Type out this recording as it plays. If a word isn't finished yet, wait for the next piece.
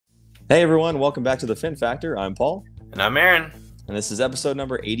Hey everyone, welcome back to the Fin Factor. I'm Paul. And I'm Aaron. And this is episode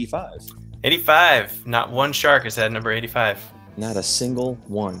number 85. 85. Not one shark has had number 85. Not a single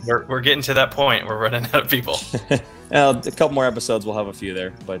one. We're getting to that point. We're running out of people. A couple more episodes, we'll have a few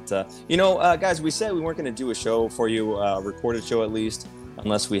there. But, guys, we said we weren't going to do a show for you, a recorded show at least,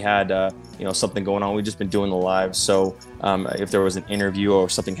 unless we had, something going on. We've just been doing the live. So if there was an interview or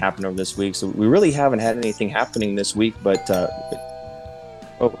something happened over this week. So we really haven't had anything happening this week, but...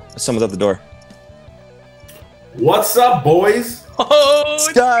 someone's at the door. What's up, boys? Oh,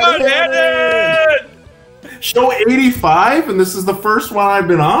 Scott Hannan! Show 85, and this is the first one I've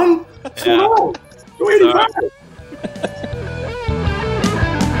been on? Yeah. Show 85.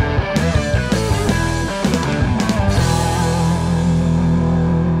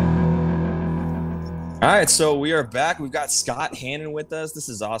 All right, so we are back. We've got Scott Hannan with us. This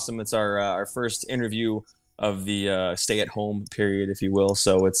is awesome. It's our first interview of the stay-at-home period, if you will.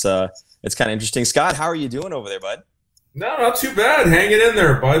 So it's kind of interesting. Scott, how are you doing over there, bud? No, not too bad. Hanging in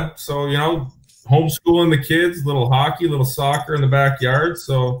there, bud. So, homeschooling the kids, little hockey, little soccer in the backyard.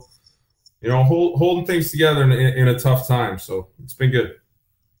 So, holding things together in a tough time. So it's been good.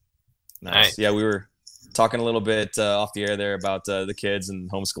 Nice. Yeah, we were talking a little bit off the air there about the kids and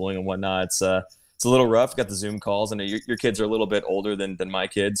homeschooling and whatnot. It's a little rough. Got the Zoom calls, and your kids are a little bit older than my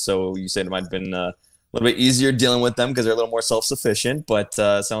kids. So you said it might have been a little bit easier dealing with them because they're a little more self-sufficient, but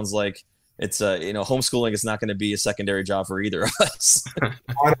sounds like it's homeschooling is not going to be a secondary job for either of us.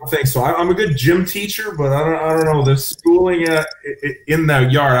 I don't think so. I'm a good gym teacher, but I don't know. The schooling in the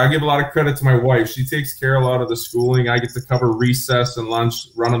yard, I give a lot of credit to my wife. She takes care of a lot of the schooling. I get to cover recess and lunch,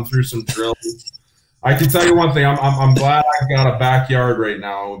 run them through some drills. I can tell you one thing. I'm glad I got a backyard right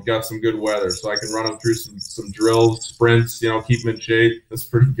now. We've got some good weather, so I can run them through some drills, sprints. Keep them in shape. That's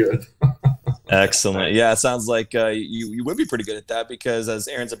pretty good. Excellent. Yeah, it sounds like you would be pretty good at that because, as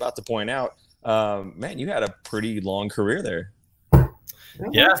Aaron's about to point out, man, you had a pretty long career there.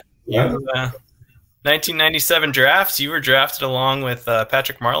 Yeah. 1997 drafts. You were drafted along with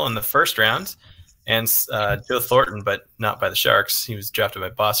Patrick Marleau in the first round, and Joe Thornton, but not by the Sharks. He was drafted by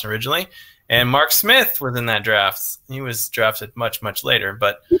Boston originally. And Mark Smith was in that draft. He was drafted much, much later,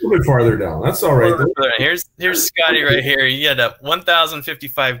 but a little bit farther down. That's all right. Here's Scotty right here. He had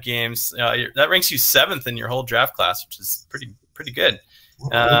 1,055 games. That ranks you 7th in your whole draft class, which is pretty good.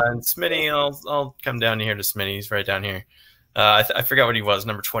 And Smitty, I'll come down here to Smitty. He's right down here. I forgot what he was,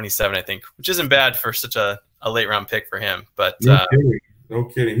 number 27, I think, which isn't bad for such a late round pick for him. But no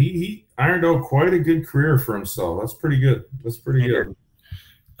kidding. He ironed out quite a good career for himself. That's pretty good. That's pretty good.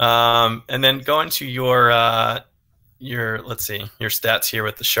 And then going to your let's see, your stats here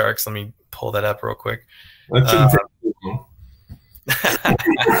with the Sharks. Let me pull that up real quick.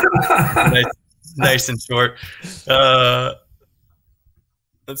 Nice and short.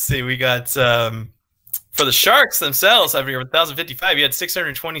 Let's see. We got for the Sharks themselves, after 1,055, you had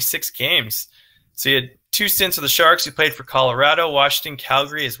 626 games. So you had 2 stints with the Sharks. You played for Colorado, Washington,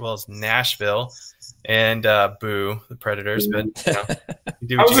 Calgary, as well as Nashville. And boo, the Predators, but you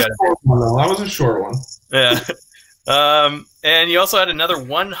do what you got to do. That was a short one. Yeah. And you also had another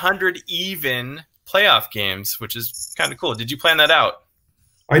 100 even playoff games, which is kind of cool. Did you plan that out?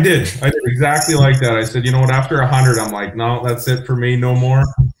 I did exactly like that. I said, you know what? After 100, I'm like, no, that's it for me. No more.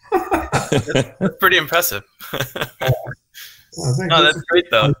 That's pretty impressive. No, that's great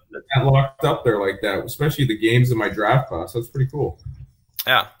though. Got locked up there like that, especially the games in my draft class. That's pretty cool.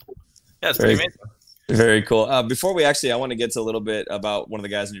 Yeah, it's pretty amazing. Very cool. Before we I want to get to a little bit about one of the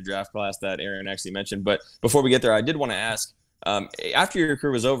guys in your draft class that Aaron actually mentioned. But before we get there, I did want to ask, after your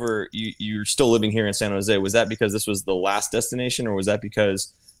career was over, you're still living here in San Jose. Was that because this was the last destination, or was that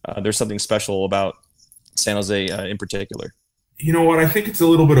because there's something special about San Jose in particular? You know what? I think it's a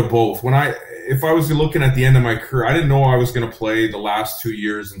little bit of both. If I was looking at the end of my career, I didn't know I was going to play the last 2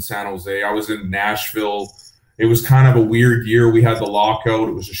 years in San Jose. I was in Nashville. It was kind of a weird year. We had the lockout.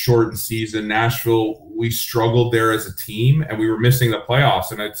 It was a shortened season. Nashville, we struggled there as a team, and we were missing the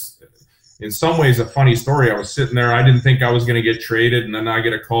playoffs. And it's, in some ways, a funny story. I was sitting there. I didn't think I was going to get traded, and then I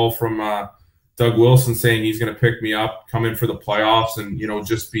get a call from Doug Wilson saying he's going to pick me up, come in for the playoffs, and,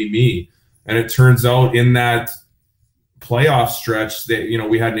 just be me. And it turns out in that playoff stretch that,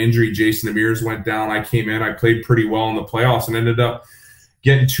 we had an injury. Jason Amirs went down. I came in. I played pretty well in the playoffs and ended up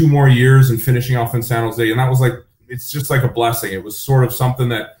getting 2 more years and finishing off in San Jose. And that was it's just like a blessing. It was sort of something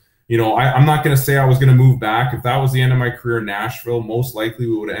that, I'm not going to say I was going to move back. If that was the end of my career in Nashville, most likely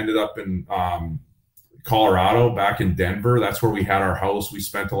we would have ended up in Colorado, back in Denver. That's where we had our house. We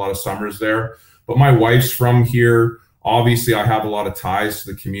spent a lot of summers there. But my wife's from here. Obviously, I have a lot of ties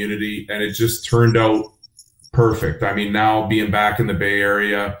to the community, and it just turned out perfect. I mean, now being back in the Bay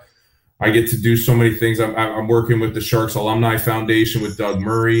Area, I get to do so many things. I'm working with the Sharks Alumni Foundation with Doug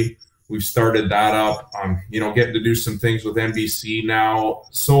Murray. We've started that up. You know, getting to do some things with NBC now.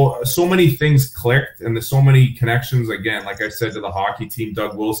 So many things clicked, and there's so many connections. Again, like I said, to the hockey team,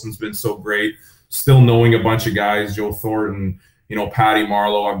 Doug Wilson's been so great. Still knowing a bunch of guys, Joe Thornton, you know, Patty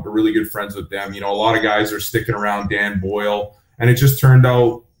Marlowe. I'm really good friends with them. You know, a lot of guys are sticking around. Dan Boyle, and it just turned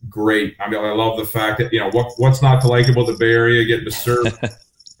out great. I mean, I love the fact that, you know, what's not to like about the Bay Area? Getting to surf.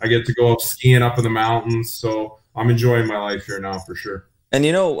 I get to go up skiing up in the mountains, so I'm enjoying my life here now for sure. And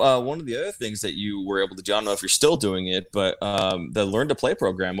you know, one of the other things that you were able to do, I don't know if you're still doing it, but the Learn to Play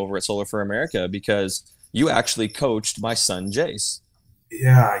program over at Solar for America, because you actually coached my son Jace.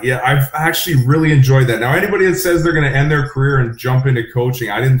 Yeah, I've actually really enjoyed that. Now, anybody that says they're going to end their career and jump into coaching,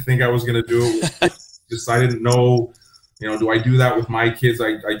 I didn't think I was going to do it. Just I didn't know. You know, do I do that with my kids?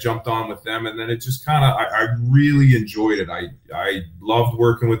 I jumped on with them, and then it just kind of, I really enjoyed it. I loved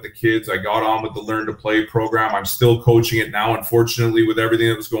working with the kids. I got on with the Learn to Play program. I'm still coaching it now. Unfortunately, with everything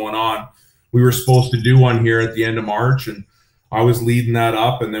that was going on, we were supposed to do one here at the end of March, and I was leading that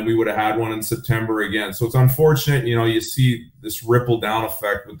up, and then we would have had one in September again. So it's unfortunate, you know, you see this ripple down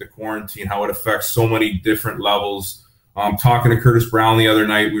effect with the quarantine, how it affects so many different levels. Talking to Curtis Brown the other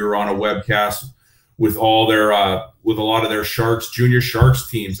night, we were on a webcast with all their with a lot of their Sharks, junior Sharks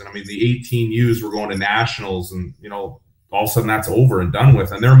teams. And I mean, the 18Us were going to nationals, and, you know, all of a sudden that's over and done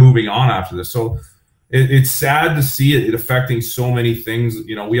with, and they're moving on after this. So it's sad to see it affecting so many things.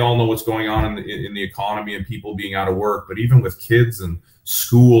 You know, we all know what's going on in the economy and people being out of work, but even with kids and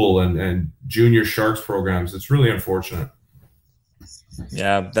school and junior Sharks programs, it's really unfortunate.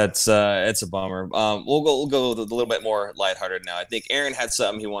 Yeah, that's it's a bummer. We'll go a little bit more lighthearted now. I think Aaron had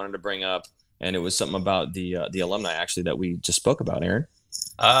something he wanted to bring up, and it was something about the alumni actually that we just spoke about. Aaron.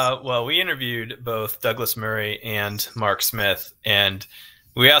 Well, we interviewed both Douglas Murray and Mark Smith, and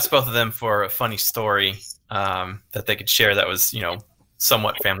we asked both of them for a funny story that they could share that was, you know,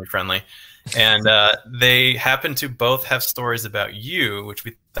 somewhat family friendly. And they happen to both have stories about you, which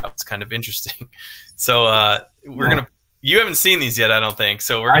we thought was kind of interesting. So we're going to, you haven't seen these yet, I don't think.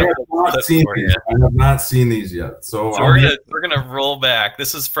 So we're going to I have not seen these yet. So we're gonna roll back.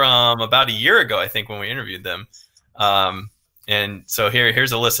 This is from about a year ago, I think, when we interviewed them. And so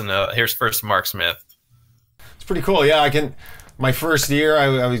here's a listen. Here's first Mark Smith. It's pretty cool. Yeah, my first year,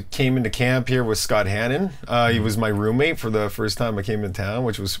 I came into camp here with Scott Hannan. He was my roommate for the first time I came into town,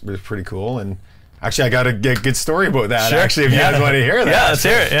 which was pretty cool. And actually, I got a good story about that. Sure. Actually, if you guys want to hear that. Yeah, let's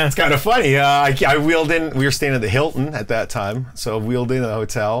hear it. Yeah, it's kind of funny. I wheeled in. We were staying at the Hilton at that time, so I wheeled in the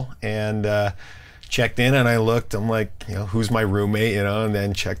hotel and checked in. And I looked. I'm like, you know, who's my roommate? You know, and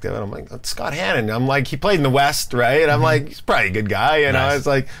then checked out. I'm like, that's Scott Hannan. I'm like, he played in the West, right? And I'm like, he's probably a good guy. You know, it's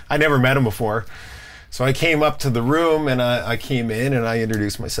like I never met him before. So I came up to the room, and I came in and I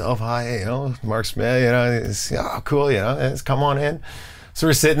introduced myself. Hi, you know, Mark Smith. You know, oh, cool. You know, come on in. So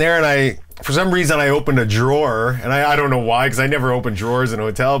we're sitting there, and for some reason, I opened a drawer, and I don't know why, because I never open drawers in a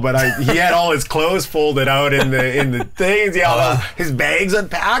hotel. But he had all his clothes folded out in the things. Yeah, his bags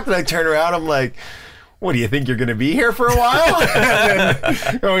unpacked, and I turned around. I'm like, "What do you think, you're going to be here for a while?"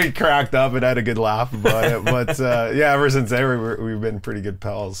 And then we cracked up and had a good laugh about it. But yeah, ever since then, we've been pretty good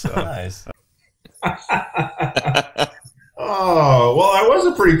pals. So. Nice. Oh, well, I was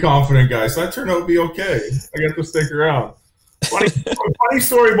a pretty confident guy, so that turned out to be okay. I got to stick around. Funny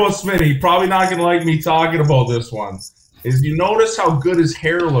story about Smitty. Probably not going to like me talking about this one. Is you notice how good his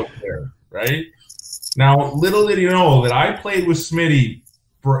hair looked there, right? Now, little did you know that I played with Smitty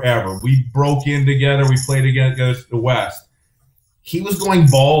forever. We broke in together. We played against the West. He was going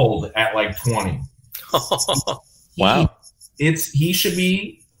bald at like 20. Wow. He should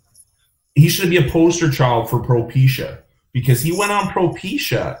be a poster child for Propecia, because he went on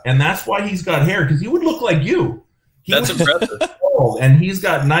Propecia, and that's why he's got hair, because he would look like you. That's impressive. And he's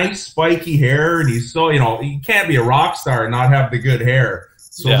got nice spiky hair, and he's so, you know, he can't be a rock star and not have the good hair.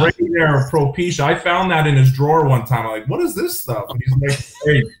 So yeah. Right there, Propecia, I found that in his drawer one time. I'm like, what is this stuff? And he's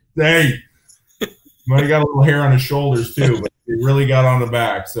like, hey. Well, he got a little hair on his shoulders too, but he really got on the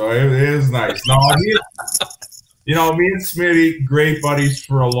back. So it is nice. No, I mean, you know, me and Smitty, great buddies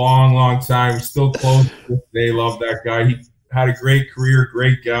for a long, long time. Still close to this day. Love that guy. He had a great career,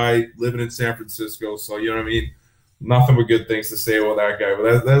 great guy, living in San Francisco. So, you know what I mean? Nothing but good things to say about that guy.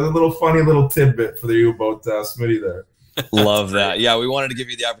 But that's a little funny little tidbit for you about Smitty there. Love that. Yeah, we wanted to give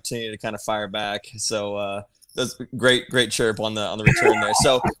you the opportunity to kind of fire back. So that's great chirp on the return there.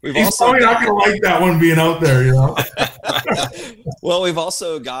 So we've He's also probably not going to like that one being out there, you know. Well, we've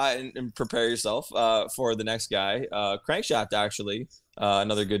also got, and prepare yourself for the next guy, Crankshaft, actually,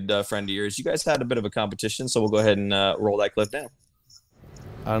 another good friend of yours. You guys had a bit of a competition, so we'll go ahead and roll that clip now.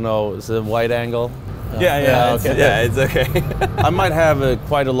 I don't know, is it a wide angle? Yeah, okay. It's okay. I might have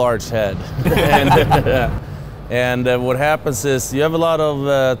quite a large head. And what happens is you have a lot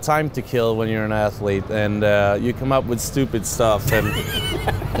of time to kill when you're an athlete, and you come up with stupid stuff,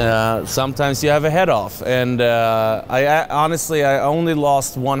 and sometimes you have a head off. And I honestly only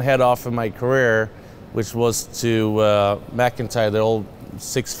lost one head off in my career, which was to McIntyre, the old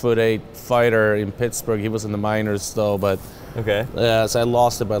 6'8" fighter in Pittsburgh. He was in the minors though, but okay. So I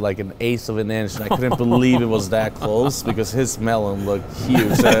lost it by like 1/8 of an inch, and I couldn't believe it was that close because his melon looked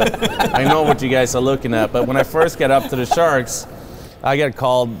huge. I know what you guys are looking at, but when I first got up to the Sharks, I got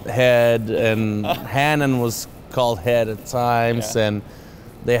called head, and Hannan was called head at times, and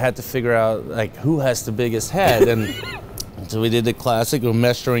they had to figure out like who has the biggest head, and so we did the classic of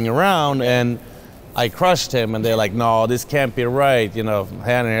measuring around, and I crushed him, and they're like, no, this can't be right. You know,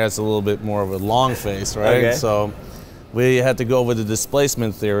 Hannan has a little bit more of a long face, right? Okay. So we had to go with the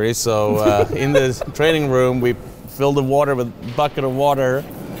displacement theory. So in the training room, we filled the water with a bucket with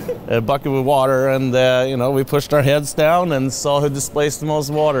water, and you know, we pushed our heads down and saw who displaced the most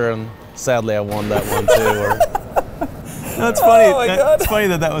water. And sadly, I won that one too. No, it's funny. Oh my God. It's funny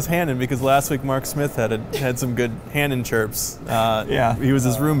that was Hannan, because last week Mark Smith had some good Hannan chirps. He was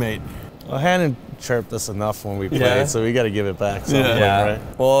his roommate. Well, Hannan chirped us enough when we played, so we got to give it back. Right?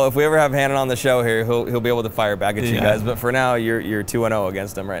 Well, if we ever have Hannan on the show here, he'll be able to fire back at you guys. But for now, you're 2-0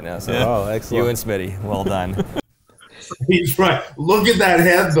 against him right now. So Oh, excellent. you and Smitty, well done. He's right. Look at that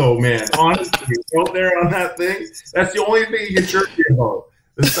head, though, man. Honestly, out there on that thing, that's the only thing you can chirp about.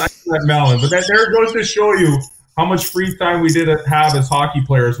 The size of that melon. But there goes to show you how much free time we did have as hockey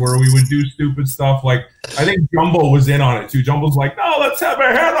players, where we would do stupid stuff. Like, I think Jumbo was in on it too. Jumbo's like, no, let's have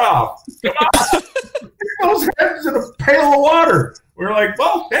a head off. Come on. Get those heads in a pail of water. We're like,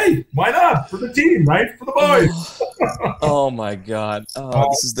 well, hey, why not? For the team, right? For the boys. Oh my God.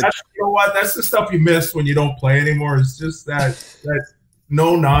 This is you know what? That's the stuff you miss when you don't play anymore. It's just that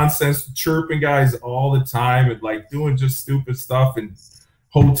no nonsense chirping guys all the time and like doing just stupid stuff and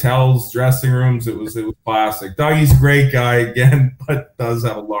hotels, dressing rooms. It was classic. Dougie's a great guy again, but does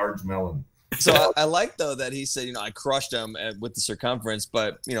have a large melon. So I like though that he said, you know, I crushed him with the circumference,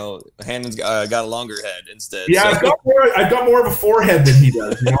 but you know, Hannan's got a longer head instead. Yeah, so. I've got more of a forehead than he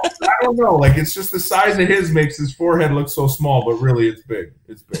does. You know? I don't know. Like, it's just the size of his makes his forehead look so small, but really it's big.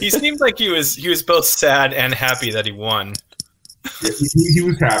 It's big. He seemed like he was both sad and happy that he won. Yeah, he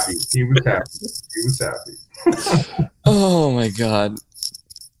was happy. He was happy. He was happy. Oh my God.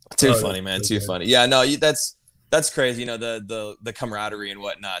 Too funny, man. Too funny. Yeah, no, that's crazy. You know, the camaraderie and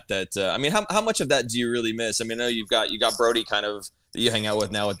whatnot. That I mean, how much of that do you really miss? I mean, I know you got Brody kind of that you hang out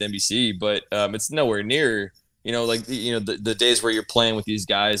with now with NBC, but it's nowhere near, you know, like the days where you're playing with these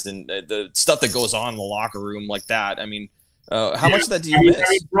guys and the stuff that goes on in the locker room like that. I mean, how much of that do you miss?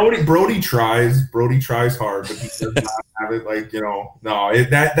 I mean, Brody tries hard, but he does not have it. Like, you know, no,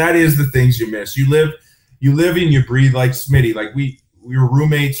 that is the things you miss. You live and you breathe like Smitty. Like we were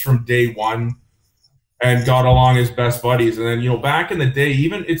roommates from day one and got along as best buddies. And then, you know, back in the day,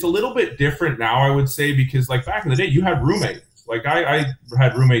 even it's a little bit different now, I would say, because like back in the day, you had roommates. Like I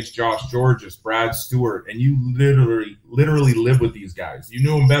had roommates, Josh Georges, Brad Stewart, and you literally live with these guys. You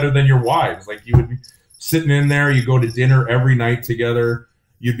knew them better than your wives. Like you would be sitting in there, you go to dinner every night together.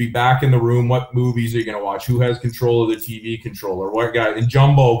 You'd be back in the room. What movies are you going to watch? Who has control of the TV controller? What guy? And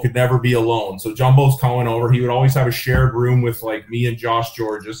Jumbo could never be alone. So Jumbo's coming over. He would always have a shared room with like me and Josh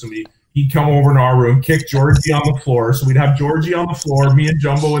Georges. And he'd come over in our room, kick Georgie on the floor. So we'd have Georgie on the floor, me and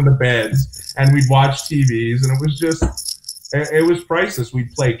Jumbo in the beds, and we'd watch TVs. And it was priceless.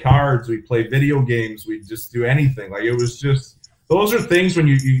 We'd play cards. We'd play video games. We'd just do anything. Like it was just, those are things when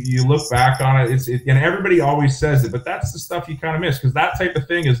you look back on it, and everybody always says it, but that's the stuff you kind of miss because that type of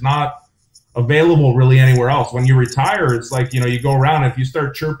thing is not available really anywhere else. When you retire, it's like, you know, you go around, if you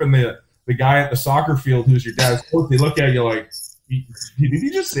start chirping the guy at the soccer field who's your dad's coach, they look at you like, did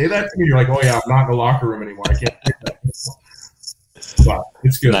you just say that to me? You're like, oh yeah, I'm not in the locker room anymore. I can't say that. But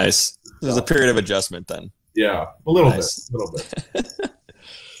it's good. Nice. There's a period of adjustment then. Yeah, a little bit.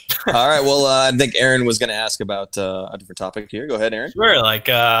 All right. Well, I think Aaron was going to ask about a different topic here. Go ahead, Aaron. Sure. Like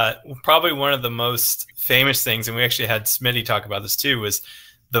probably one of the most famous things, and we actually had Smitty talk about this too, was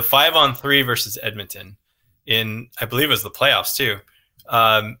the 5-on-3 versus Edmonton in, I believe it was the playoffs too.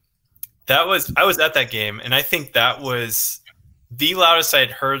 I was at that game, and I think that was the loudest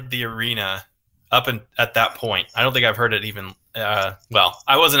I'd heard the arena at that point. I don't think I've heard it even. Well,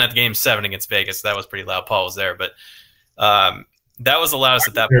 I wasn't at Game 7 against Vegas. So that was pretty loud. Paul was there, but. That was the loudest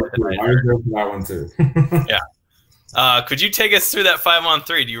at that point. I was there for that one too. Yeah. Could you take us through that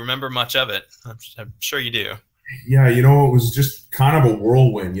 5-on-3? Do you remember much of it? I'm sure you do. Yeah, you know, it was just kind of a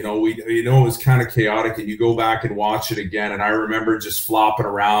whirlwind. You know, it was kind of chaotic, and you go back and watch it again, and I remember just flopping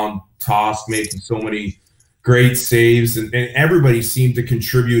around, Toss making so many great saves, and everybody seemed to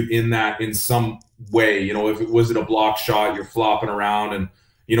contribute in that in some way. You know, if it wasn't a block shot, you're flopping around, and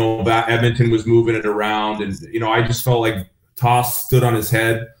you know, Edmonton was moving it around, and you know, I just felt like Toss stood on his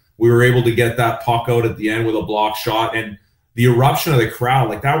head. We were able to get that puck out at the end with a block shot, and the eruption of the crowd,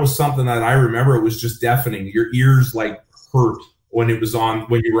 like that was something that I remember. It was just deafening. Your ears like hurt when it was on,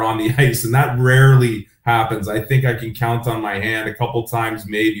 when you were on the ice, and that rarely happens. I think I can count on my hand a couple times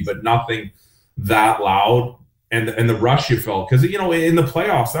maybe, but nothing that loud. And the rush you felt, because you know, in the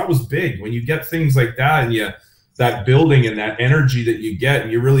playoffs that was big when you get things like that, and that building and that energy that you get,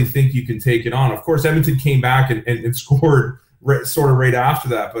 and you really think you can take it on. Of course, Edmonton came back and scored sort of right after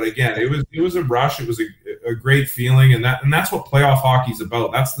that, but again, it was a rush. It was a great feeling, and that's what playoff hockey's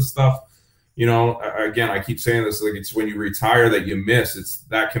about. That's the stuff, you know. Again, I keep saying this, like it's when you retire that you miss. It's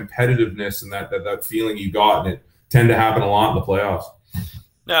that competitiveness and that feeling you got, and it tend to happen a lot in the playoffs.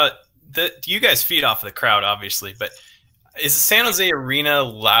 Now, you guys feed off of the crowd, obviously, but is the San Jose Arena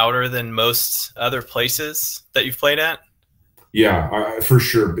louder than most other places that you've played at? Yeah, for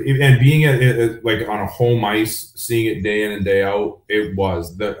sure. And being like on a home ice, seeing it day in and day out, it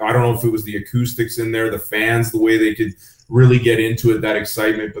was. I don't know if it was the acoustics in there, the fans, the way they could really get into it, that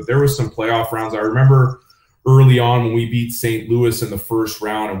excitement. But there was some playoff rounds. I remember early on when we beat St. Louis in the first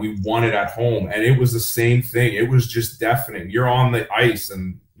round and we won it at home, and it was the same thing. It was just deafening. You're on the ice,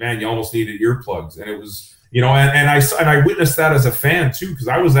 and man, you almost needed earplugs. And it was, you know, and I witnessed that as a fan too, because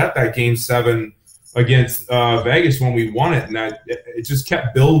I was at that Game 7 against Vegas when we won it, and that it just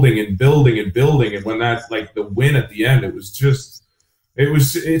kept building and building and building. And when that, like the win at the end,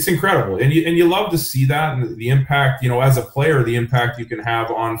 it's incredible. And you love to see that, and the impact, you know, as a player, the impact you can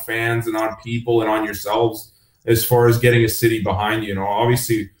have on fans and on people and on yourselves as far as getting a city behind you. You know,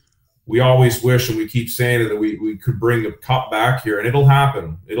 obviously we always wish, and we keep saying it, that we could bring the cup back here, and it'll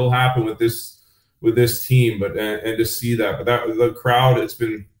happen. It'll happen with this team, but and to see that, but the crowd, it's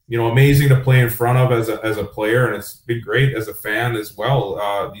been, you know, amazing to play in front of as a player, and it's been great as a fan as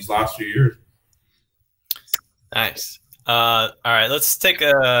well these last few years. Nice. All right, let's take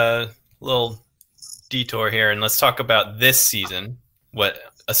a little detour here, and let's talk about this season.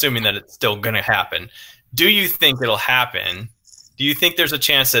 Assuming that it's still going to happen, do you think it'll happen? Do you think there's a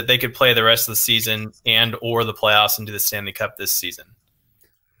chance that they could play the rest of the season and or the playoffs and do the Stanley Cup this season?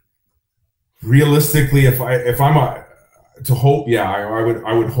 Realistically, if I'm to hope, yeah,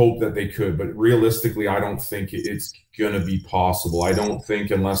 I would hope that they could, but realistically, I don't think it's going to be possible. I don't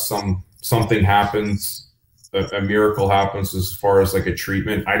think, unless something happens, a miracle happens as far as like a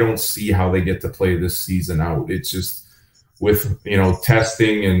treatment, I don't see how they get to play this season out. It's just with, you know,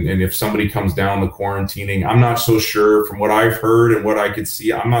 testing and if somebody comes down the quarantining, I'm not so sure. From what I've heard and what I could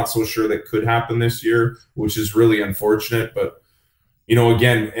see, I'm not so sure that could happen this year, which is really unfortunate. But, you know,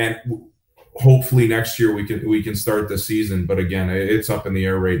 again, and hopefully next year we can start the season, but again, it's up in the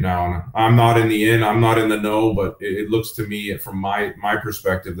air right now, and I'm not in the know, but it looks to me from my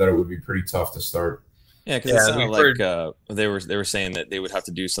perspective that it would be pretty tough to start. Yeah, because it sounded like they were saying that they would have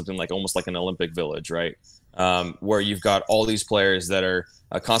to do something like almost like an Olympic Village, right? Where you've got all these players that are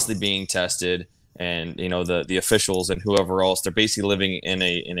constantly being tested, and you know the officials and whoever else, they're basically living in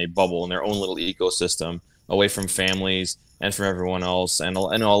a bubble in their own little ecosystem, away from families and from everyone else. And a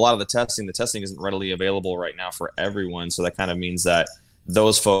lot of the testing isn't readily available right now for everyone. So that kind of means that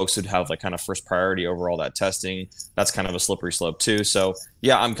those folks who'd have like kind of first priority over all that testing, that's kind of a slippery slope too. So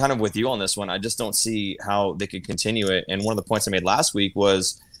yeah, I'm kind of with you on this one. I just don't see how they could continue it. And one of the points I made last week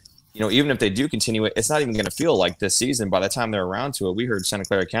was, you know, even if they do continue it, it's not even going to feel like this season. By the time they're around to it, we heard Santa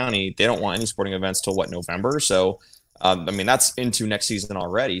Clara County, they don't want any sporting events till November. So, I mean, that's into next season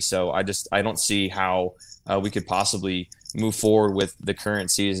already. So I don't see how we could possibly move forward with the current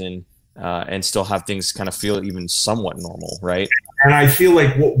season and still have things kind of feel even somewhat normal, right? And I feel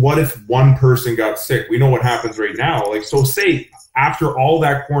like, what if one person got sick? We know what happens right now. Like, so say after all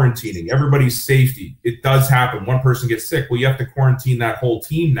that quarantining, everybody's safety, it does happen. One person gets sick. Well, you have to quarantine that whole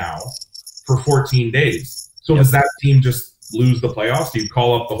team now for 14 days. So does that team just lose the playoffs? Do you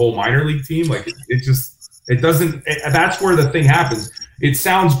call up the whole minor league team? Like, it doesn't. That's where the thing happens. It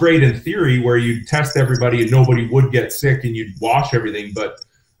sounds great in theory, where you test everybody and nobody would get sick and you'd wash everything. But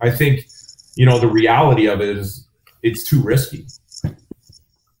I think, you know, the reality of it is it's too risky.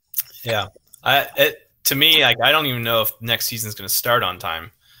 Yeah. To me, I don't even know if next season is going to start on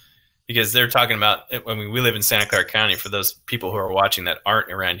time, because they're talking about, I mean, we live in Santa Clara County. For those people who are watching that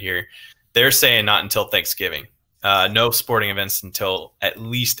aren't around here, they're saying not until Thanksgiving. No sporting events until at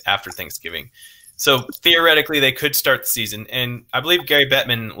least after Thanksgiving. So theoretically, they could start the season. And I believe Gary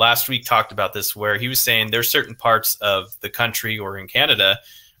Bettman last week talked about this, where he was saying there's certain parts of the country or in Canada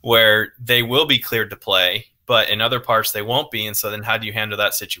where they will be cleared to play, but in other parts they won't be. And so then how do you handle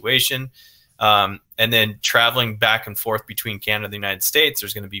that situation? And then traveling back and forth between Canada and the United States,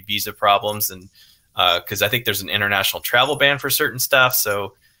 there's going to be visa problems. And because I think there's an international travel ban for certain stuff.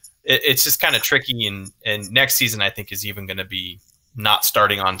 So it's just kind of tricky. And next season, I think, is even going to be not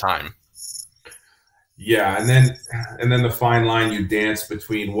starting on time. Yeah, and then the fine line you dance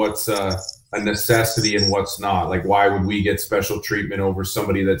between what's a necessity and what's not. Like, why would we get special treatment over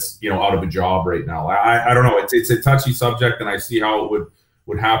somebody that's, you know, out of a job right now? I don't know. It's a touchy subject, and I see how it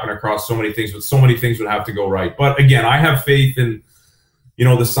would happen across so many things, but so many things would have to go right. But again, I have faith in, you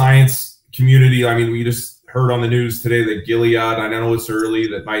know, the science community. I mean, we just heard on the news today that Gilead, I know it's early,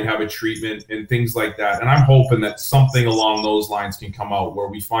 that might have a treatment and things like that. And I'm hoping that something along those lines can come out where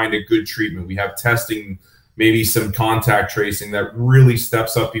we find a good treatment. We have testing, maybe some contact tracing that really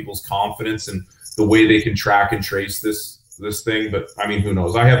steps up people's confidence and the way they can track and trace this thing. But I mean, who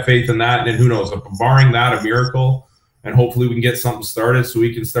knows? I have faith in that. And who knows, barring that, a miracle, and hopefully we can get something started so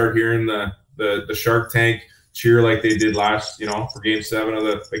we can start hearing the Shark Tank cheer like they did last, you know, for Game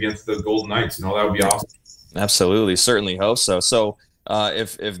 7 against the Golden Knights. You know, that would be awesome. Absolutely, certainly hope so. So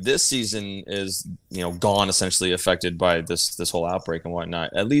if this season is, you know, gone, essentially affected by this whole outbreak and whatnot,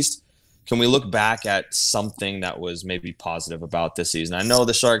 at least can we look back at something that was maybe positive about this season? I know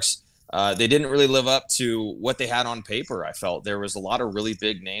the Sharks, they didn't really live up to what they had on paper. I felt there was a lot of really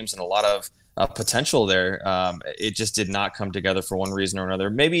big names and a lot of potential there. It just did not come together for one reason or another.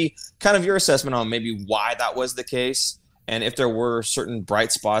 Maybe kind of your assessment on maybe why that was the case, and if there were certain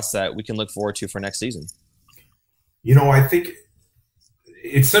bright spots that we can look forward to for next season. You know, I think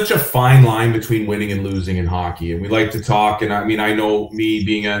it's such a fine line between winning and losing in hockey. And we like to talk. And I mean, I know me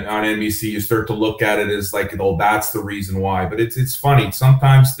being on NBC, you start to look at it as like, oh, that's the reason why. But it's funny.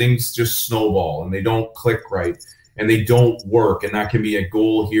 Sometimes things just snowball and they don't click right and they don't work. And that can be a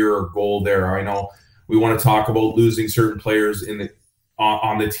goal here or goal there. I know we want to talk about losing certain players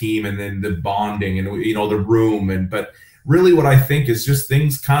on the team and then the bonding and, you know, the room. But really what I think is just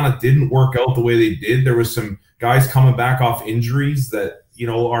things kind of didn't work out the way they did. There was some guys coming back off injuries that, you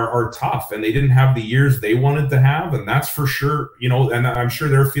know, are tough, and they didn't have the years they wanted to have, and that's for sure, you know, and I'm sure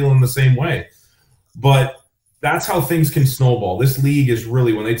they're feeling the same way. But that's how things can snowball. This league is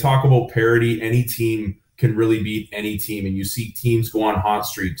really, when they talk about parity, any team can really beat any team, and you see teams go on hot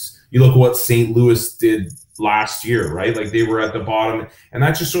streaks. You look at what St. Louis did last year, right? Like, they were at the bottom, and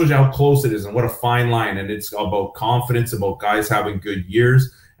that just shows you how close it is and what a fine line. And it's about confidence, about guys having good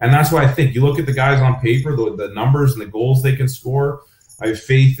years. And that's why I think you look at the guys on paper, the numbers and the goals they can score. I have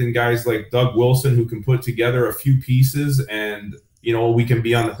faith in guys like Doug Wilson who can put together a few pieces, and, you know, we can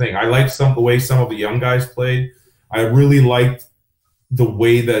be on the thing. I like the way some of the young guys played. I really liked the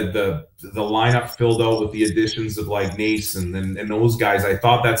way that the lineup filled out with the additions of like Nason and those guys. I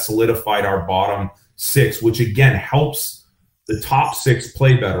thought that solidified our bottom six, which again helps the top six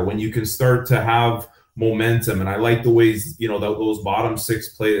play better when you can start to have momentum. And I like the ways, you know, those bottom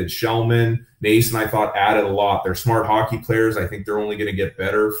six played. Shellman, Nason, I thought added a lot. They're smart hockey players. I think they're only going to get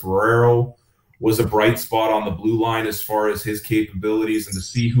better. Ferrero was a bright spot on the blue line as far as his capabilities, and to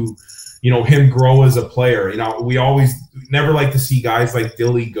see who, you know, him grow as a player. You know, we always never like to see guys like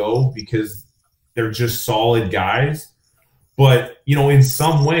Dilly go because they're just solid guys. But, you know, in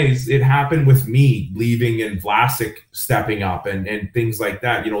some ways it happened with me leaving and Vlasic stepping up and things like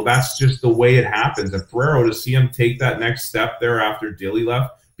that. You know, that's just the way it happens. And Ferrero, to see him take that next step there after Dilly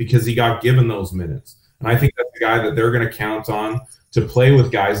left, because he got given those minutes. And I think that's the guy that they're going to count on to play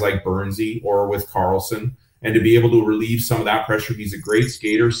with guys like Bernsey or with Carlson, and to be able to relieve some of that pressure. He's a great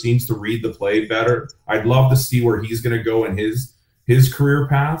skater, seems to read the play better. I'd love to see where he's going to go in his career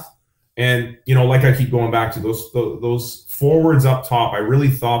path. And, you know, like I keep going back to those forwards up top, I really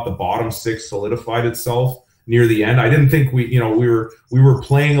thought the bottom six solidified itself near the end. I didn't think we were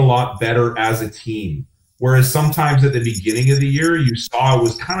playing a lot better as a team. Whereas sometimes at the beginning of the year, you saw it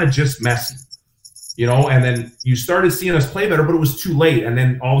was kind of just messy, you know, and then you started seeing us play better, but it was too late. And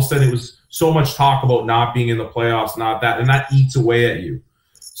then all of a sudden it was so much talk about not being in the playoffs, not that, and that eats away at you.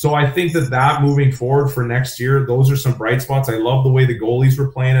 So I think that moving forward for next year, those are some bright spots. I love the way the goalies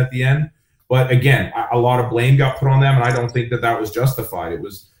were playing at the end. But again, a lot of blame got put on them, and I don't think that was justified. It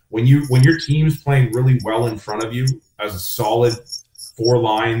was when your team's playing really well in front of you as a solid 4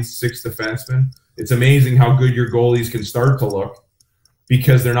 lines, 6 defensemen, it's amazing how good your goalies can start to look,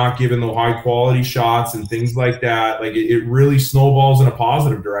 because they're not giving the high quality shots and things like that. Like, it really snowballs in a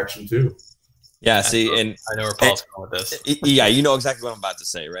positive direction too. Yeah, see, and I know where Paul's going with this. Yeah, you know exactly what I'm about to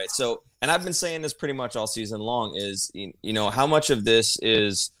say, right? So, and I've been saying this pretty much all season long is, you know, how much of this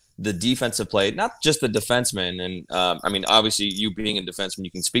is the defensive play, not just the defenseman. And I mean, obviously you being a defenseman,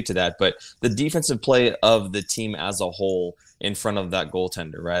 you can speak to that, but the defensive play of the team as a whole in front of that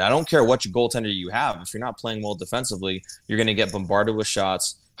goaltender, right? I don't care what your goaltender you have. If you're not playing well defensively, you're going to get bombarded with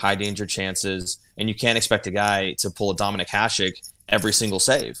shots, high danger chances, and you can't expect a guy to pull a Dominic Hasek every single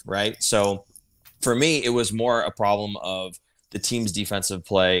save, right? So for me, it was more a problem of the team's defensive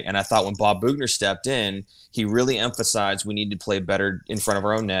play. And I thought when Bob Boughner stepped in, he really emphasized we need to play better in front of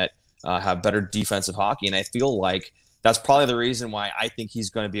our own net, have better defensive hockey. And I feel like that's probably the reason why I think he's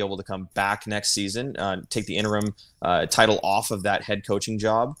going to be able to come back next season, take the interim title off of that head coaching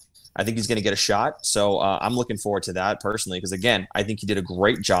job. I think he's going to get a shot. So I'm looking forward to that personally, because again, I think he did a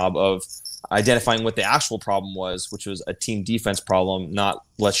great job of identifying what the actual problem was, which was a team defense problem, not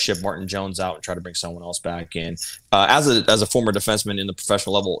let's ship Martin Jones out and try to bring someone else back in. As a former defenseman in the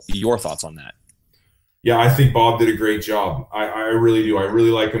professional level, your thoughts on that? Yeah, I think Bob did a great job. I really do. I really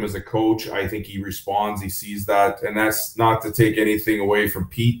like him as a coach. I think he responds. He sees that. And that's not to take anything away from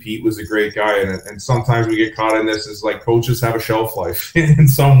Pete. Pete was a great guy. And sometimes we get caught in this is like coaches have a shelf life in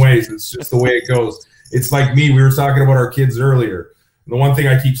some ways. It's just the way it goes. It's like me. We were talking about our kids earlier. And the one thing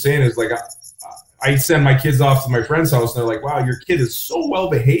I keep saying is like I send my kids off to my friend's house and they're like, wow, your kid is so well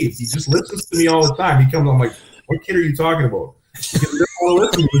behaved. He just listens to me all the time. He comes, I'm like, what kid are you talking about? Because they don't want to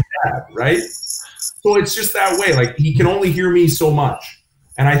listen to his dad, right? So it's just that way. Like he can only hear me so much.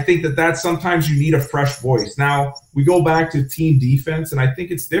 And I think that sometimes you need a fresh voice. Now we go back to team defense and I think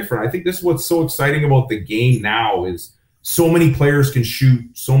it's different. I think this is what's so exciting about the game now is so many players can shoot.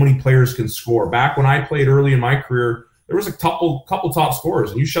 So many players can score. Back when I played early in my career, there was a couple top scorers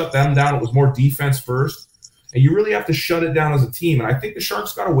and you shut them down. It was more defense first and you really have to shut it down as a team. And I think the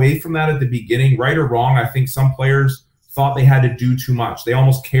Sharks got away from that at the beginning, right or wrong. I think some players thought they had to do too much. They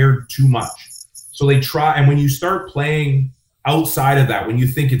almost cared too much. So they try, and when you start playing outside of that, when you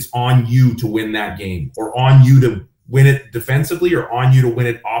think it's on you to win that game or on you to win it defensively or on you to win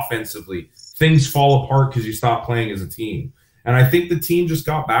it offensively, things fall apart because you stop playing as a team. And I think the team just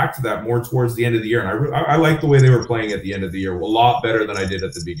got back to that more towards the end of the year. And I like the way they were playing at the end of the year, a lot better than I did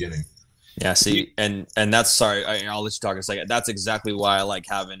at the beginning. Yeah, see, and that's, sorry, I'll let you talk in a second. That's exactly why I like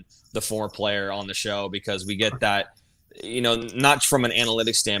having the former player on the show, because we get that, you know, not from an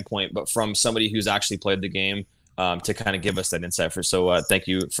analytics standpoint, but from somebody who's actually played the game to kind of give us that insight. So thank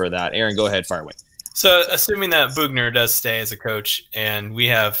you for that. Aaron, go ahead, fire away. So assuming that Boughner does stay as a coach and we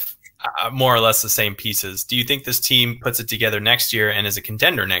have more or less the same pieces, do you think this team puts it together next year and is a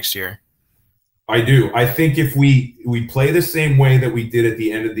contender next year? I do. I think if we play the same way that we did at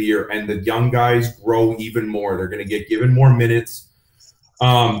the end of the year and the young guys grow even more, they're going to get given more minutes.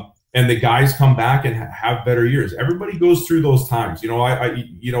 And the guys come back and have better years. Everybody goes through those times. You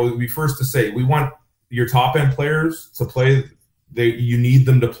know, we first to say we want your top end players to play. You need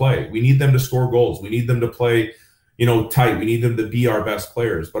them to play. We need them to score goals. We need them to play, you know, tight. We need them to be our best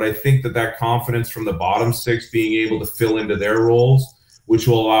players. But I think that confidence from the bottom six being able to fill into their roles, which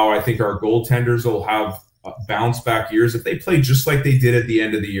will allow, I think our goaltenders will have bounce back years if they play just like they did at the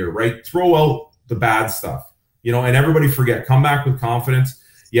end of the year, right? Throw out the bad stuff, you know, and everybody forget, come back with confidence.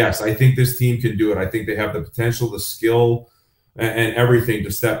 Yes, I think this team can do it. I think they have the potential, the skill, and everything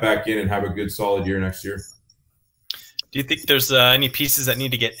to step back in and have a good, solid year next year. Do you think there's any pieces that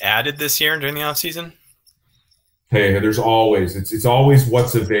need to get added this year during the offseason? Hey, there's always it's always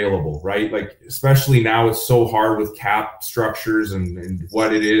what's available, right? Like especially now, it's so hard with cap structures and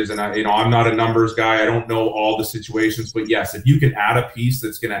what it is. And I'm not a numbers guy. I don't know all the situations, but yes, if you can add a piece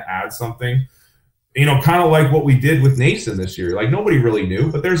that's going to add something. You know, kind of like what we did with Nason this year. Like nobody really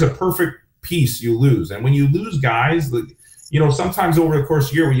knew, but there's a perfect piece you lose. And when you lose guys, you know, sometimes over the course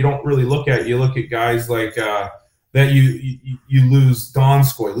of the year when you don't really look at guys like that you lose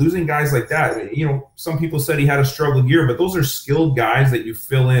Donskoy. Losing guys like that, you know, some people said he had a struggled year, but those are skilled guys that you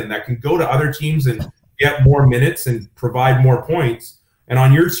fill in that can go to other teams and get more minutes and provide more points. And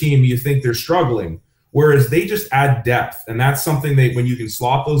on your team, you think they're struggling. Whereas they just add depth, and that's something when you can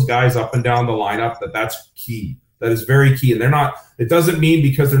slot those guys up and down the lineup, that's key. That is very key. And they're not. It doesn't mean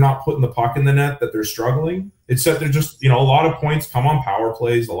because they're not putting the puck in the net that they're struggling. It's that they're just, you know, a lot of points come on power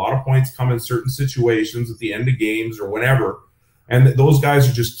plays. A lot of points come in certain situations at the end of games or whenever. And those guys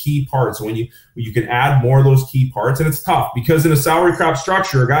are just key parts. When you can add more of those key parts, and it's tough because in a salary cap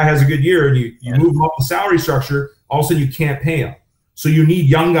structure, a guy has a good year and you move him up the salary structure, all of a sudden you can't pay him. So you need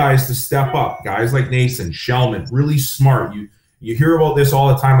young guys to step up, guys like Nason, Shellman, really smart. You hear about this all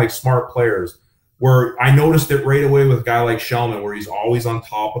the time, like smart players. where I noticed it right away with a guy like Shellman, where he's always on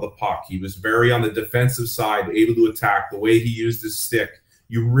top of the puck. He was very on the defensive side, able to attack, the way he used his stick.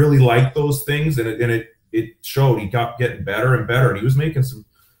 You really like those things, and it showed. He kept getting better and better, and he was making some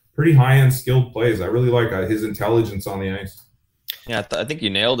pretty high-end skilled plays. I really like his intelligence on the ice. Yeah, I think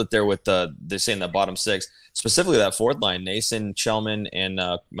you nailed it there with they're saying that bottom six, specifically that fourth line, Nason, Shellman, and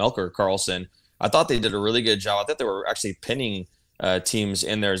Melker Carlson. I thought they did a really good job. I thought they were actually pinning teams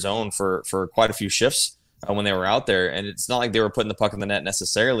in their zone for quite a few shifts when they were out there. And it's not like they were putting the puck in the net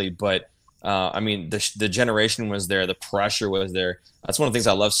necessarily, but I mean, the generation was there. The pressure was there. That's one of the things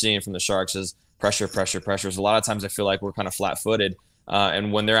I love seeing from the Sharks is pressure. A lot of times I feel like we're kind of flat-footed.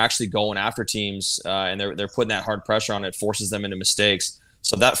 And when they're actually going after teams and they're putting that hard pressure on, it forces them into mistakes.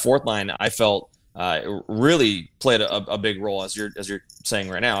 So that fourth line, I felt really played a big role, as you're saying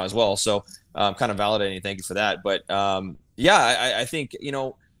right now as well. So kind of validating. Thank you for that. But yeah, I think, you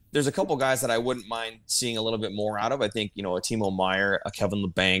know, there's a couple guys that I wouldn't mind seeing a little bit more out of. I think, you know, a Timo Meier, a Kevin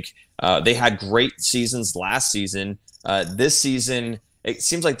LeBanc, they had great seasons last season. This season, it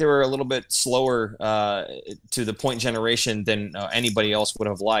seems like they were a little bit slower to the point generation than anybody else would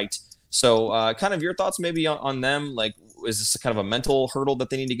have liked. So kind of your thoughts maybe on them, like, is this kind of a mental hurdle that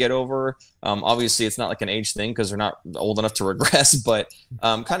they need to get over? Obviously, it's not like an age thing because they're not old enough to regress, but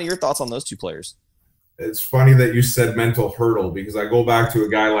kind of your thoughts on those two players. It's funny that you said mental hurdle because I go back to a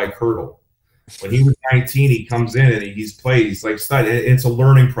guy like Hurdle. When he was 19, he comes in and he's played. He's like, it's a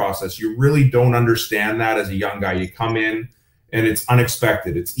learning process. You really don't understand that as a young guy. You come in and it's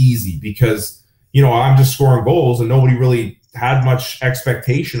unexpected. It's easy because, you know, I'm just scoring goals and nobody really had much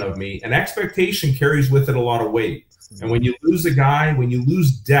expectation of me. And expectation carries with it a lot of weight. And when you lose a guy, when you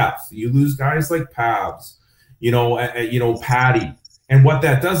lose depth, you lose guys like Pabs, Patty. And what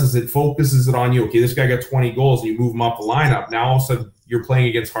that does is it focuses it on you. Okay, this guy got 20 goals, and you move him up the lineup. Now all of a sudden you're playing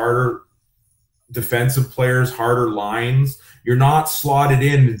against harder defensive players, harder lines. You're not slotted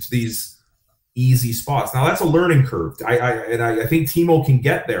into these easy spots. Now that's a learning curve. I think Timo can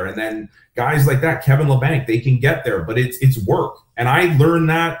get there, and then guys like that, Kevin LeBanc, they can get there. But it's work, and I learned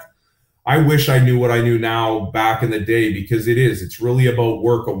that. I wish I knew what I knew now back in the day because it's really about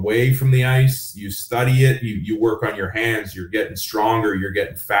work away from the ice. You study it, you work on your hands, you're getting stronger, you're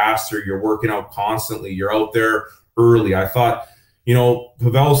getting faster, you're working out constantly, you're out there early. I thought, you know,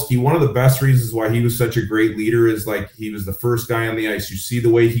 Pavelski, one of the best reasons why he was such a great leader is like he was the first guy on the ice. You see the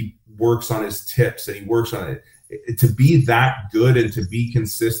way he works on his tips and he works on it. To be that good and to be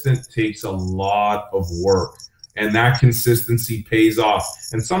consistent takes a lot of work. And that consistency pays off.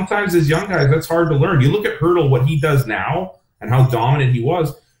 And sometimes as young guys, that's hard to learn. You look at Hurdle, what he does now and how dominant he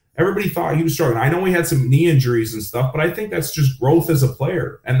was. Everybody thought he was struggling. I know he had some knee injuries and stuff, but I think that's just growth as a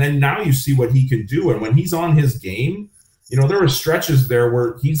player. And then now you see what he can do. And when he's on his game, you know, there are stretches there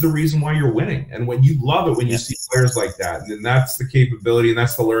where he's the reason why you're winning. And when you love it when you see players like that. And that's the capability and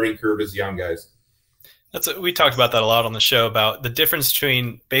that's the learning curve as young guys. We talked about that a lot on the show, about the difference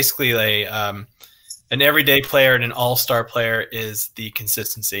between basically an everyday player and an all-star player is the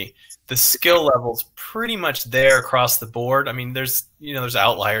consistency. The skill level's pretty much there across the board. I mean, there's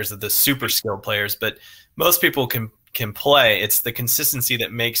outliers of the super skilled players, but most people can play. It's the consistency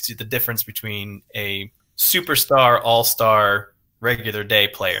that makes the difference between a superstar, all-star, regular day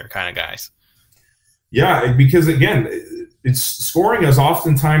player kind of guys. Yeah, because again, it's scoring is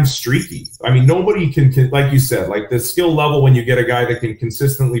oftentimes streaky. I mean, nobody can, like you said, like the skill level when you get a guy that can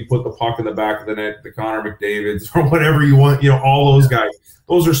consistently put the puck in the back of the net, the Connor McDavids or whatever you want, you know, all those guys,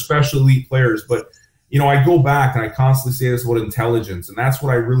 those are special elite players. But, you know, I go back and I constantly say this about intelligence, and that's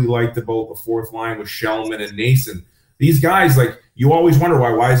what I really liked about the fourth line with Shellman and Nason. These guys, like, you always wonder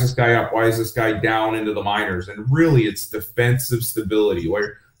why is this guy up? Why is this guy down into the minors? And really it's defensive stability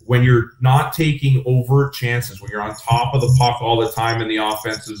where when you're not taking overt chances, when you're on top of the puck all the time in the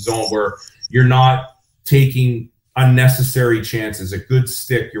offensive zone, where you're not taking unnecessary chances, a good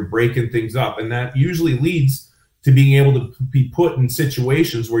stick, you're breaking things up. And that usually leads to being able to be put in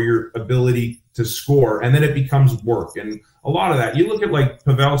situations where your ability to score, and then it becomes work. And a lot of that, you look at like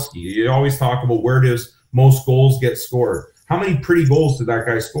Pavelski, you always talk about where does most goals get scored. How many pretty goals did that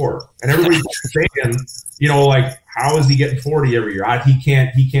guy score? And everybody's saying, you know, like, how is he getting 40 every year? He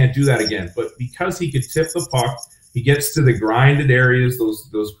can't do that again. But because he could tip the puck, he gets to the grinded areas,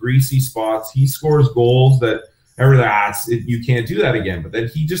 those greasy spots. He scores goals that you can't do that again. But then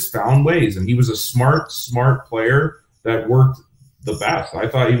he just found ways, and he was a smart player that worked the best. I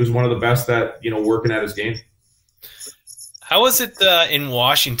thought he was one of the best at, you know, working at his game. How was it in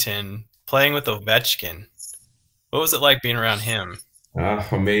Washington playing with Ovechkin? What was it like being around him?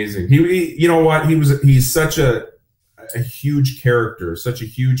 Amazing. He you know what? He's such a a huge character, such a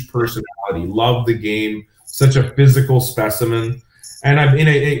huge personality, loved the game, such a physical specimen. And I'm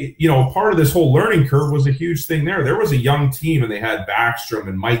in part of this whole learning curve was a huge thing there. There was a young team, and they had Backstrom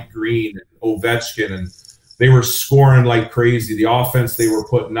and Mike Green and Ovechkin, and they were scoring like crazy. The offense they were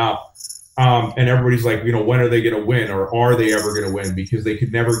putting up. And everybody's like, when are they going to win, or are they ever going to win? Because they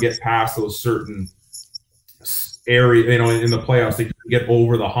could never get past those certain areas, in the playoffs. They couldn't get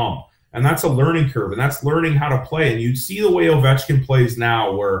over the hump. And that's a learning curve, and that's learning how to play. And you see the way Ovechkin plays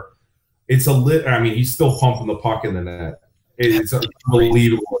now, where it's he's still pumping the puck in the net. It's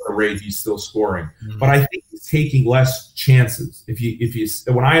unbelievable at the rate he's still scoring. But I think he's taking less chances.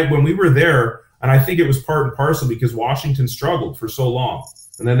 When we were there, and I think it was part and parcel because Washington struggled for so long.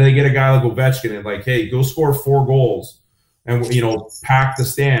 And then they get a guy like Ovechkin and like, hey, go score 4 goals and, pack the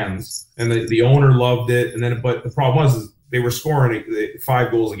stands. And the owner loved it. But the problem was they were scoring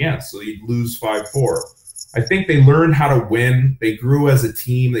 5 goals against, so you'd lose 5-4. I think they learned how to win. They grew as a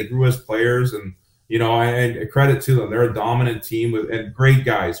team. They grew as players. And, and credit to them. They're a dominant team and great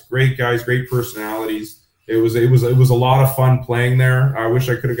guys, great personalities. It was a lot of fun playing there. I wish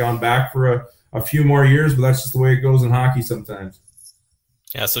I could have gone back for a few more years, but that's just the way it goes in hockey sometimes.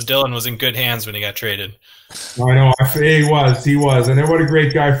 Yeah, so Dylan was in good hands when he got traded. I know. He was. And what a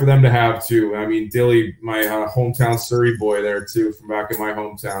great guy for them to have, too. I mean, Dilly, my hometown Surrey boy there, too, from back in my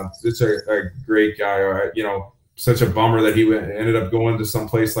hometown. It's a great guy. Such a bummer that he ended up going to some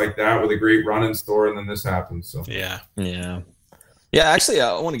place like that with a great run-in store, and then this happened. So yeah. Actually,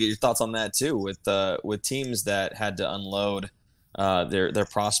 I want to get your thoughts on that too. With teams that had to unload their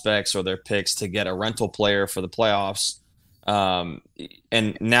prospects or their picks to get a rental player for the playoffs,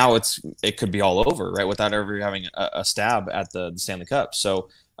 and now it could be all over, right? Without ever having a stab at the Stanley Cup. So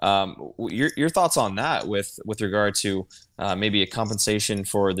your thoughts on that with regard to maybe a compensation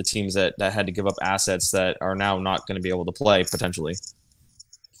for the teams that had to give up assets that are now not going to be able to play potentially.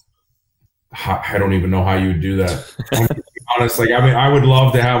 I don't even know how you would do that. I'm to be honest, I would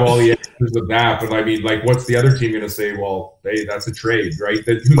love to have all the answers of that, but what's the other team going to say? Well, hey, that's a trade, right?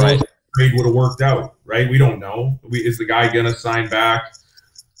 Who knows if the trade would have worked out, right? We don't know. Is the guy going to sign back?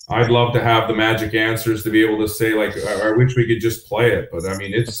 I'd love to have the magic answers to be able to say, I wish we could just play it. But,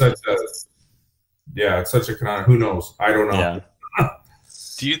 it's such a kind of, who knows? I don't know. Yeah.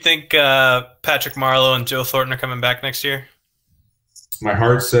 Do you think Patrick Marleau and Joe Thornton are coming back next year? My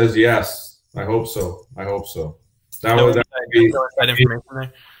heart says yes. I hope so. That would be that information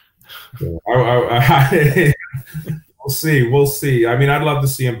there. We'll see. I'd love to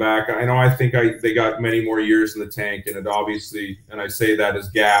see him back. I think they got many more years in the tank, and and I say that as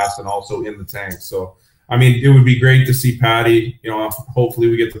gas and also in the tank. So, it would be great to see Patty. Hopefully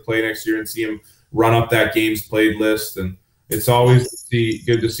we get to play next year and see him run up that games played list. And it's always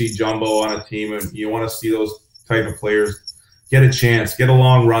good to see Jumbo on a team, and you want to see those type of players get a chance, get a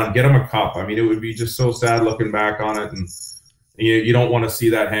long run, get them a cup. It would be just so sad looking back on it, and you don't want to see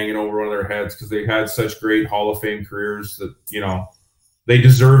that hanging over one of their heads because they had such great Hall of Fame careers that, they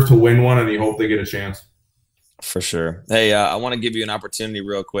deserve to win one, and you hope they get a chance. For sure. Hey, I want to give you an opportunity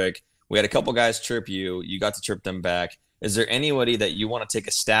real quick. We had a couple guys chirp you. You got to chirp them back. Is there anybody that you want to take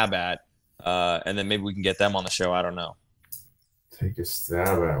a stab at, and then maybe we can get them on the show? I don't know. Take a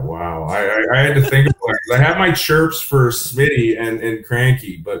stab at. Wow. I had to think about it. I have my chirps for Smitty and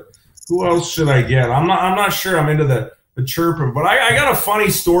Cranky, but who else should I get? I'm not sure I'm into the chirper, but I got a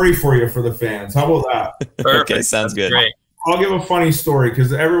funny story for you for the fans. How about that? Perfect. Okay, sounds good. Great. I'll give a funny story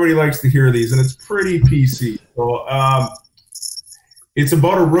because everybody likes to hear these, and it's pretty PC. So it's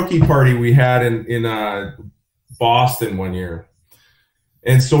about a rookie party we had in Boston one year.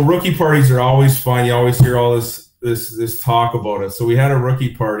 And so rookie parties are always fun. You always hear all this talk about it. So we had a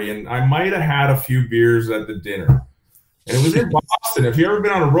rookie party, and I might have had a few beers at the dinner. And it was in Boston. If you've ever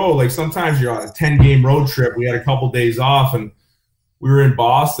been on a road, sometimes you're on a 10-game road trip. We had a couple days off, and we were in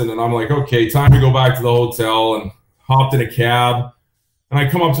Boston, and I'm like, okay, time to go back to the hotel, and hopped in a cab. And I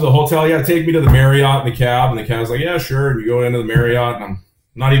come up to the hotel. Yeah, take me to the Marriott in the cab. And the cab's like, yeah, sure. And we go into the Marriott, and I'm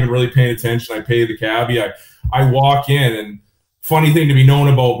not even really paying attention. I pay the cabbie. I walk in, and funny thing to be known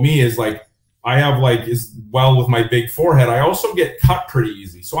about me is I have as well with my big forehead, I also get cut pretty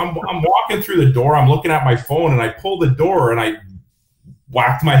easy. So I'm walking through the door, I'm looking at my phone, and I pull the door and I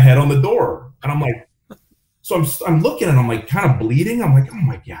whacked my head on the door. And I'm like, so I'm looking and I'm kind of bleeding. I'm like, oh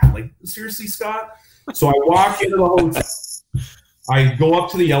my God, seriously, Scott? So I walk into the hotel. I go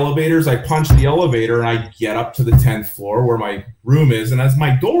up to the elevators, I punch the elevator, and I get up to the 10th floor where my room is. And as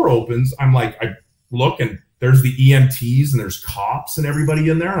my door opens, I look, and there's the EMTs and there's cops and everybody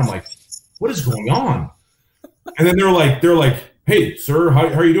in there. And I'm like, what is going on? And then they're like, hey, sir, how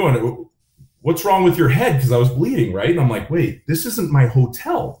are you doing? what's wrong with your head? Because I was bleeding, right? And I'm like, wait, this isn't my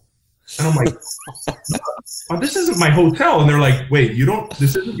hotel. And I'm like, oh, this isn't my hotel. And they're like, wait,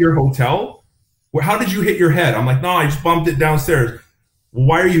 this isn't your hotel? Well, how did you hit your head? I'm like, no, I just bumped it downstairs. Well,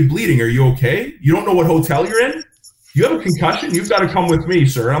 why are you bleeding? Are you okay? You don't know what hotel you're in? You have a concussion? You've got to come with me,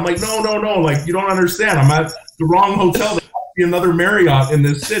 sir. I'm like, no. Like, you don't understand. I'm at the wrong hotel. There must be another Marriott in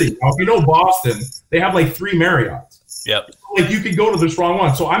this city. Now, if you know Boston, they have like 3 Marriotts. Yep. Like, you could go to this wrong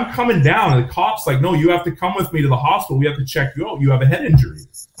one. So I'm coming down, and the cop's like, no, you have to come with me to the hospital. We have to check you out. You have a head injury.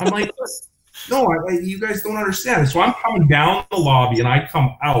 I'm like, no, you guys don't understand. So I'm coming down the lobby, and I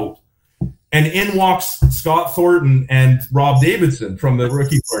come out, and in walks Scott Thornton and Rob Davidson from the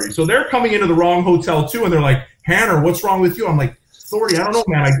rookie party. So they're coming into the wrong hotel too, and they're like, Hannan, what's wrong with you? I'm like, Thorny, I don't know,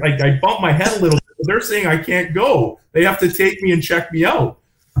 man. I bumped my head a little bit, but they're saying I can't go. They have to take me and check me out.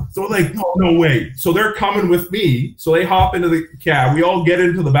 So like, no way. So they're coming with me. So they hop into the cab. We all get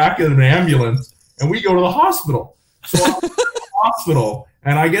into the back of an ambulance, and we go to the hospital. So I'm in the hospital,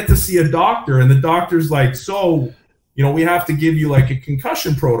 and I get to see a doctor, and the doctor's like, so, you know, we have to give you like a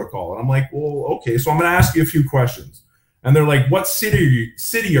concussion protocol. And I'm like, well, okay. So I'm going to ask you a few questions. And they're like, what city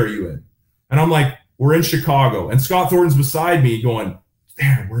are you in? And I'm like, we're in Chicago. And Scott Thornton's beside me going,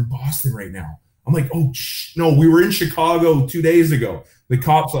 damn, we're in Boston right now. I'm like, oh, no, we were in Chicago 2 days ago. The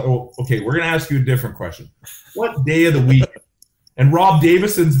cop's like, oh, okay, we're going to ask you a different question. What day of the week? And Rob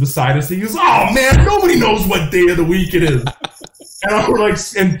Davison's beside us. He goes, oh, man, nobody knows what day of the week it is. And we're like,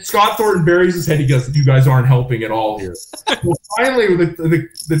 and Scott Thornton buries his head. He goes, you guys aren't helping at all here. Well, finally,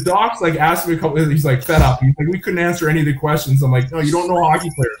 the doc's like asked me a couple. He's like fed up. He's like, we couldn't answer any of the questions. I'm like, no, you don't know hockey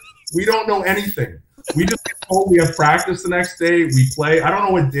players. We don't know anything. We just get told we have practice the next day. We play. I don't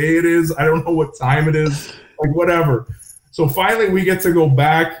know what day it is. I don't know what time it is. Like, whatever. So finally, we get to go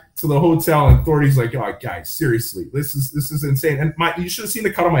back to the hotel, and Thornton's like, oh, guys, seriously, this is insane. And you should have seen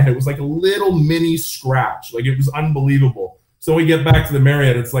the cut on my head. It was like a little mini scratch. Like, it was unbelievable. So we get back to the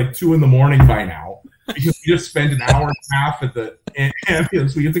Marriott. It's like 2 in the morning by now, because we just spent an hour and a half at the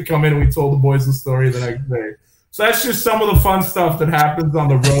ambulance. We get to come in, and we told the boys the story the next day. So that's just some of the fun stuff that happens on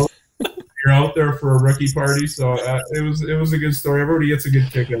the road. You're out there for a rookie party. So it was a good story. Everybody gets a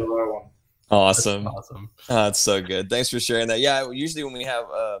good kick out of that one. Awesome. That's so good. Thanks for sharing that. Yeah, usually when we have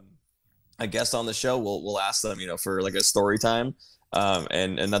a guest on the show, we'll ask them, you know, for like a story time.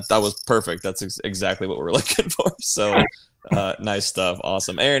 And that was perfect. That's exactly what we're looking for. So nice stuff.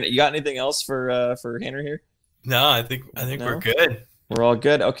 Awesome. Aaron, you got anything else for Hannan here? No, I think No? we're good. We're all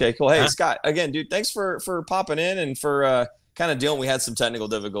good. Okay, cool. Hey, Scott, again, dude, thanks for popping in and for kind of dealing. We had some technical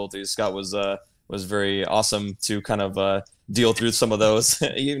difficulties. Scott was very awesome to kind of deal through some of those.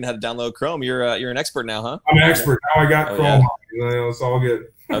 You even had to download Chrome. You're an expert now, huh? I'm an expert now. I got Chrome. Yeah. You know, it's all good.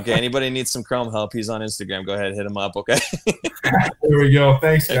 Okay, anybody needs some Chrome help, he's on Instagram. Go ahead, hit him up, okay? There we go.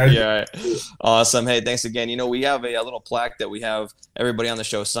 Thanks, guys. Yeah, all right. Awesome. Hey, thanks again. You know, we have a little plaque that we have everybody on the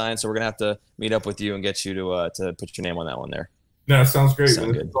show sign, so we're going to have to meet up with you and get you to put your name on that one there. No, sounds great.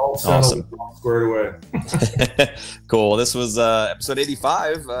 Sound good. It's all settled, all squared away. Cool. This was episode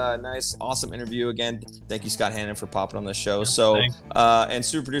 85. Nice, awesome interview again. Thank you, Scott Hannan, for popping on the show. So, and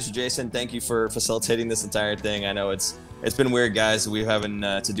super producer Jason, thank you for facilitating this entire thing. I know it's been weird, guys. We're having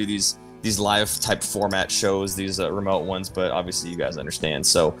to do these live type format shows, these remote ones, but obviously you guys understand.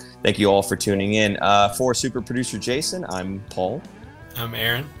 So thank you all for tuning in. For super producer Jason, I'm Paul. I'm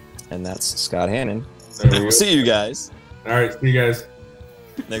Aaron. And that's Scott Hannan. We'll see you guys. All right, see you guys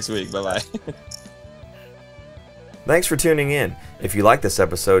next week. Bye-bye. Thanks for tuning in. If you like this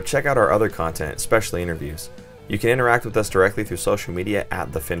episode, check out our other content, especially interviews. You can interact with us directly through social media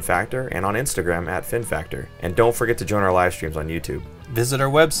at The Fin Factor and on Instagram at Fin Factor. And don't forget to join our live streams on YouTube. Visit our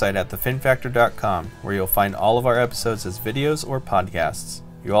website at thefinfactor.com, where you'll find all of our episodes as videos or podcasts.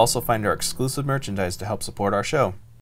 You'll also find our exclusive merchandise to help support our show.